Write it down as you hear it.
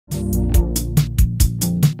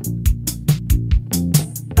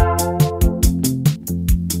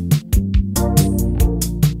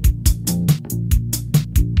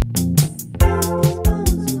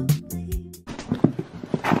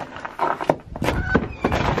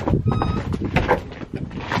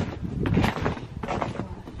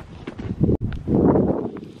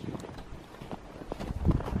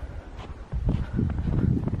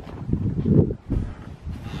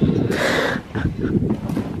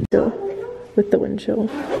With the wind chill.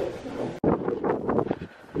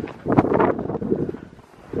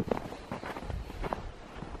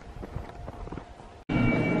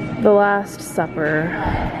 The Last Supper.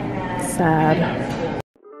 Sad.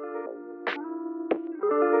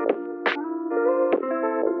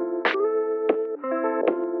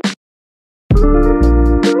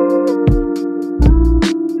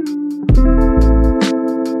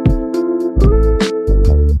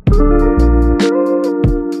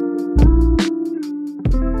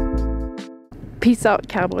 Peace out,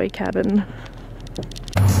 cowboy cabin.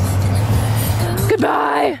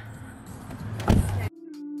 Goodbye!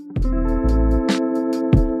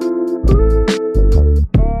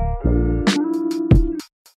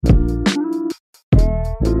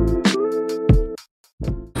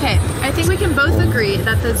 Okay, I think we can both agree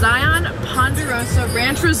that the Zion Ponderosa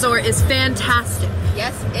Ranch Resort is fantastic.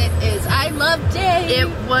 Yes, it is. I love Dave.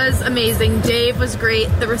 It was amazing. Dave was great.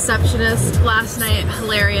 The receptionist last night,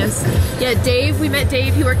 hilarious. Yeah, Dave, we met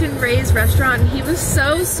Dave. He worked in Ray's restaurant. He was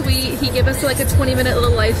so sweet. He gave us like a 20-minute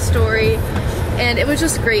little life story. And it was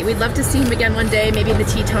just great. We'd love to see him again one day, maybe in the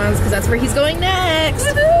Tetons, because that's where he's going next.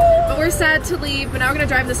 But we're sad to leave, but now we're gonna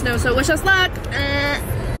drive in the snow, so wish us luck.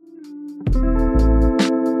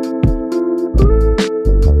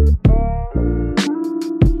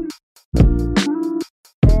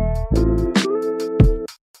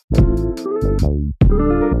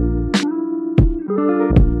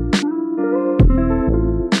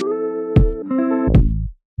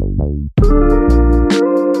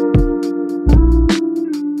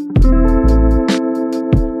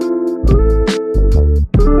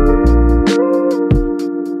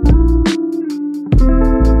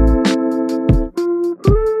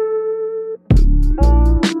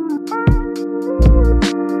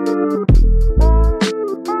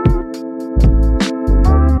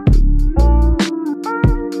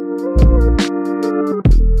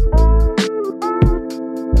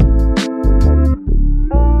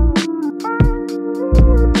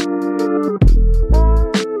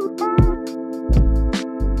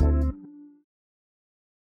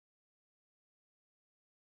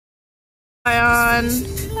 Bye.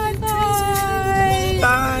 Bye.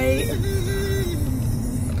 Bye.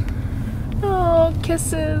 Oh,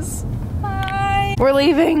 kisses. Bye. We're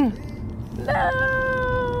leaving. No.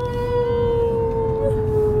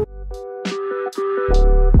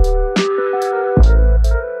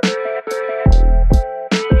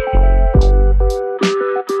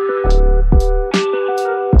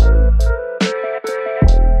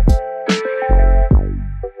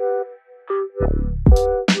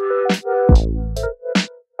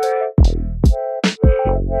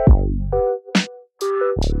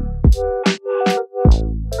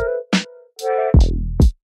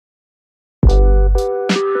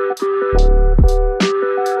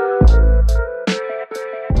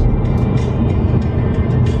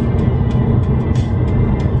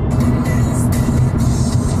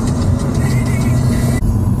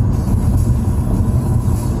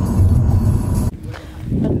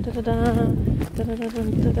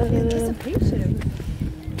 Anticipation.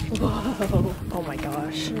 Whoa. Oh my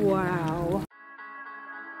gosh. Wow.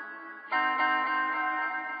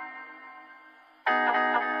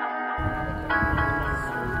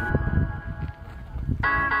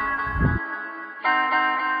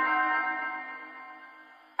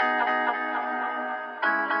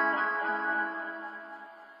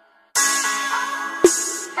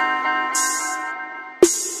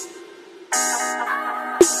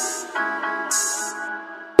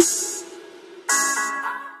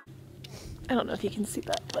 I don't know if you can see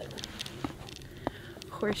that, but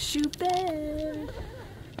Horseshoe Bend.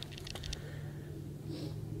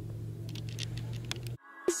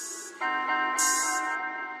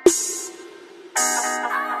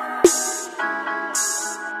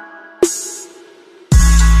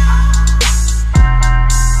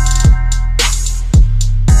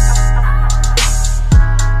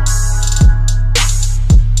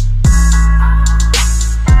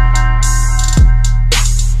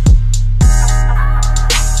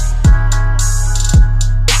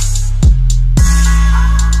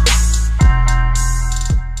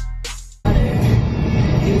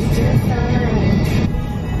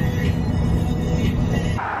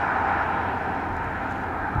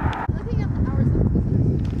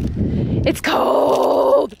 It's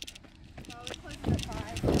cold!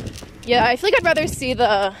 Yeah, I feel like I'd rather see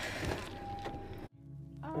the...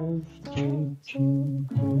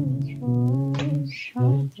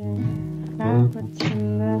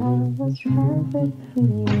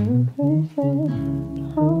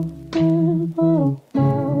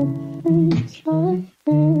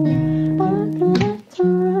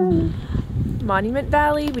 Monument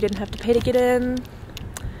Valley, we didn't have to pay to get in.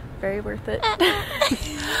 Very worth it.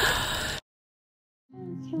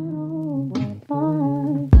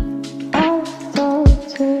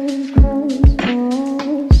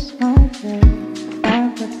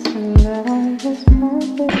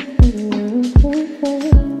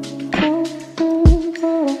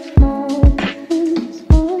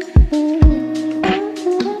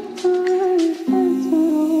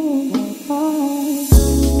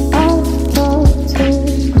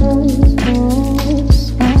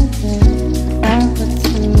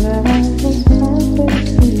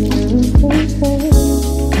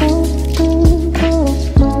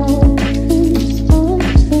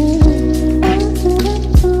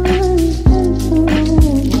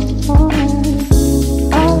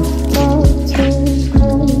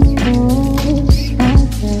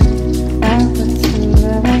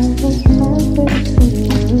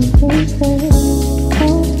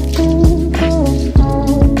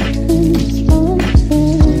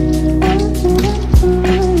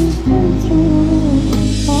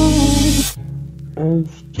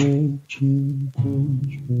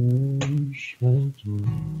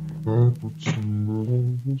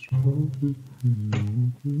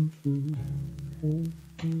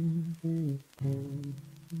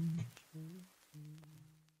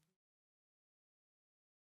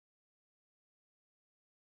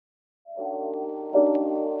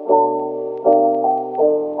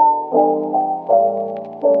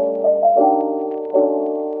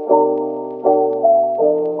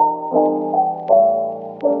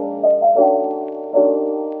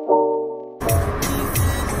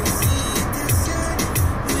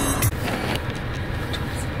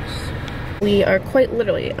 We are quite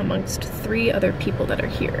literally amongst 3 other people that are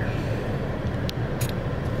here.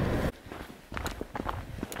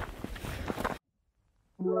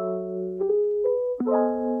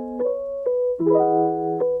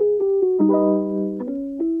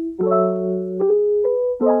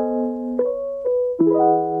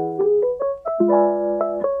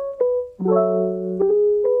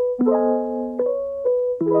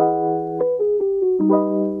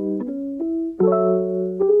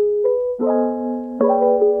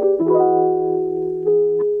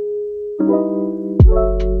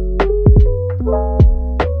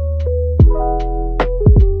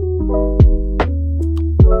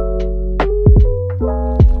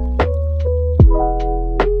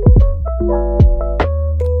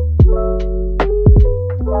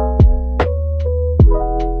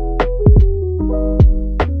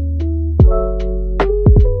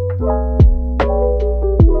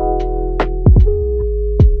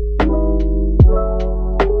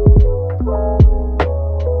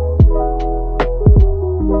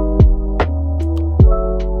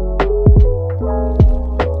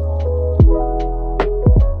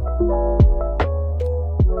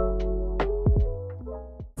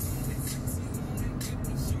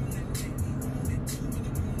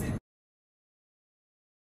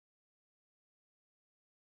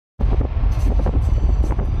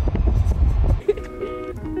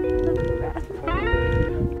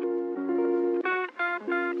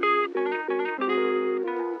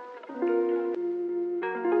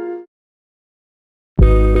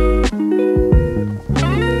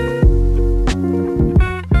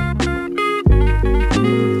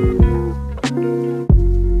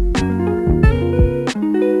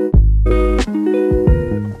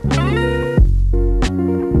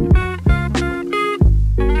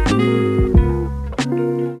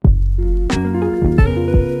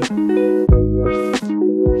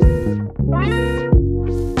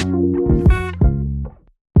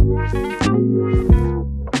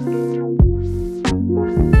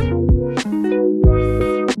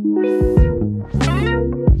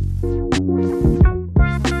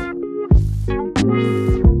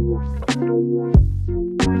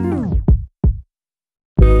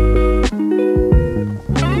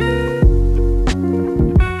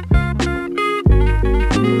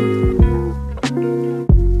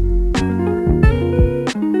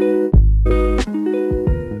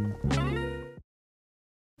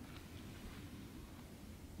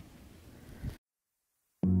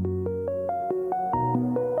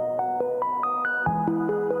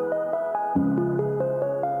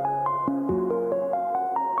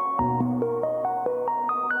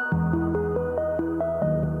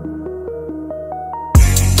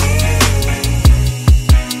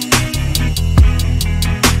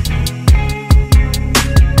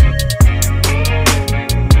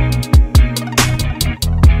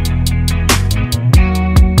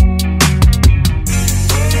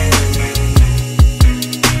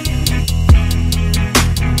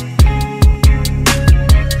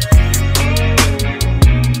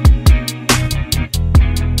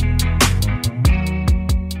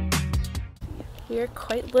 are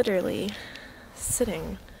quite literally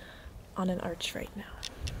sitting on an arch right now.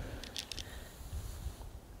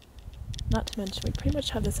 Not to mention, we pretty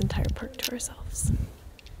much have this entire park to ourselves.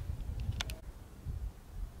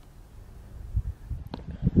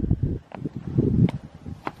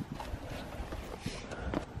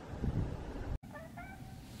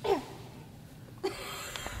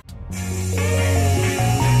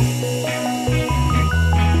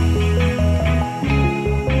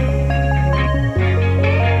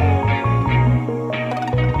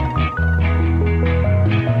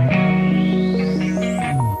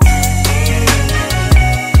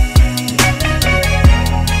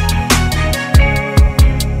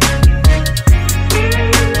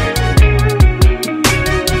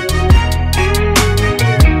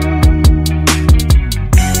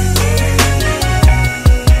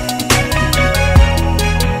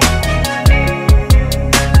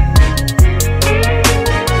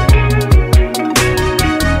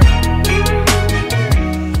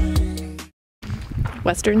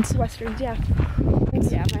 Westerns? Westerns, yeah.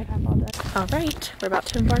 Yeah, I might have all that. Alright, we're about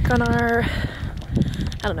to embark on our,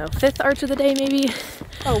 I don't know, 5th arch of the day maybe?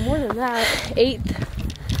 Oh, more than that. 8th,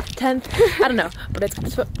 10th, I don't know, but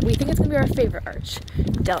we think it's gonna be our favorite arch.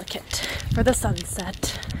 Delicate for the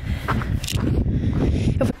sunset.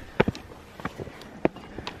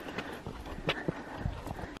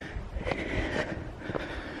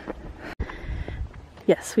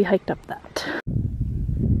 Yes, we hiked up that.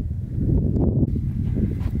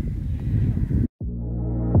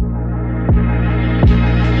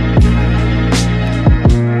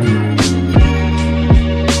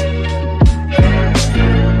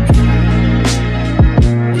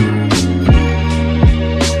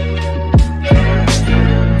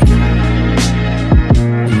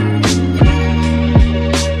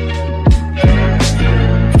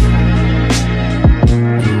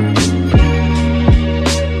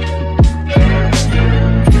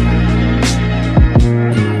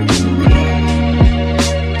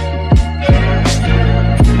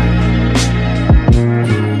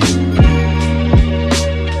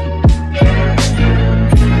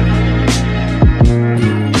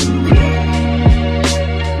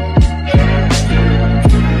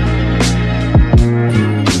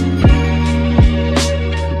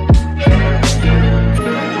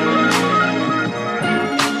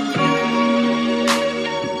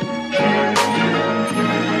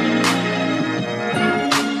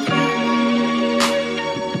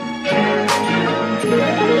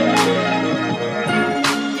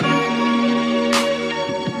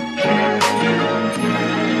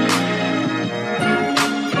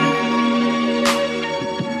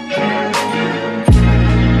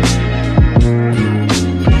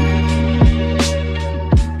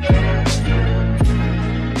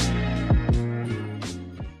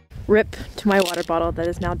 Rip to my water bottle that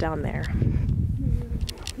is now down there.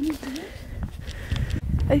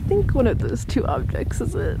 I think one of those two objects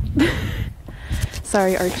is it.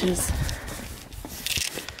 Sorry, arches.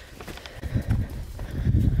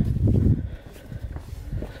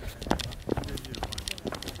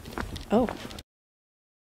 Oh.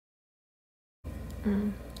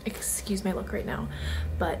 Excuse my look right now,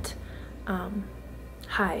 but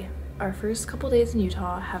hi. Our first couple days in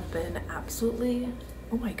Utah have been absolutely,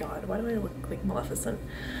 oh my god, why do I look like Maleficent?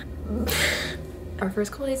 Our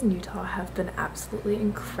first couple days in Utah have been absolutely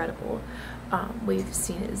incredible. We've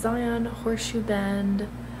seen Zion, Horseshoe Bend,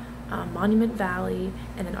 Monument Valley,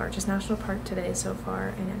 and then Arches National Park today so far,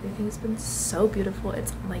 and everything's been so beautiful.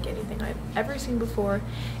 It's unlike anything I've ever seen before,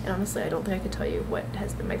 and honestly I don't think I could tell you what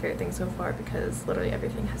has been my favorite thing so far, because literally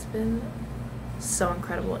everything has been so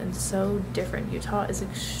incredible and so different. Utah has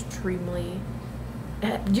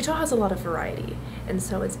a lot of variety, and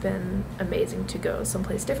so it's been amazing to go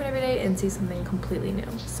someplace different every day and see something completely new.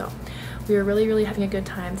 So we were really having a good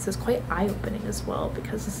time. This is quite eye-opening as well,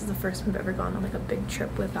 because this is the first time I've ever gone on like a big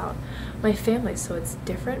trip without my family, so it's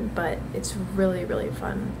different, but it's really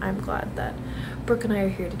fun. I'm glad that Brooke and I are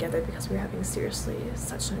here together because we're having seriously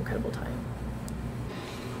such an incredible time.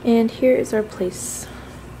 And here is our place.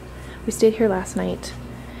 We stayed here last night,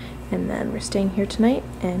 and then we're staying here tonight,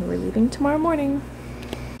 and we're leaving tomorrow morning.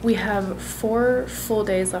 We have 4 full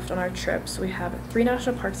days left on our trip, so we have 3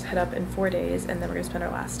 national parks to hit up in 4 days, and then we're gonna spend our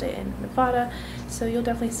last day in Nevada, so you'll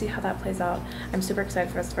definitely see how that plays out. I'm super excited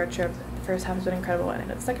for the rest of our trip. The first half has been incredible, and I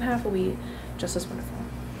know the second half will be just as wonderful.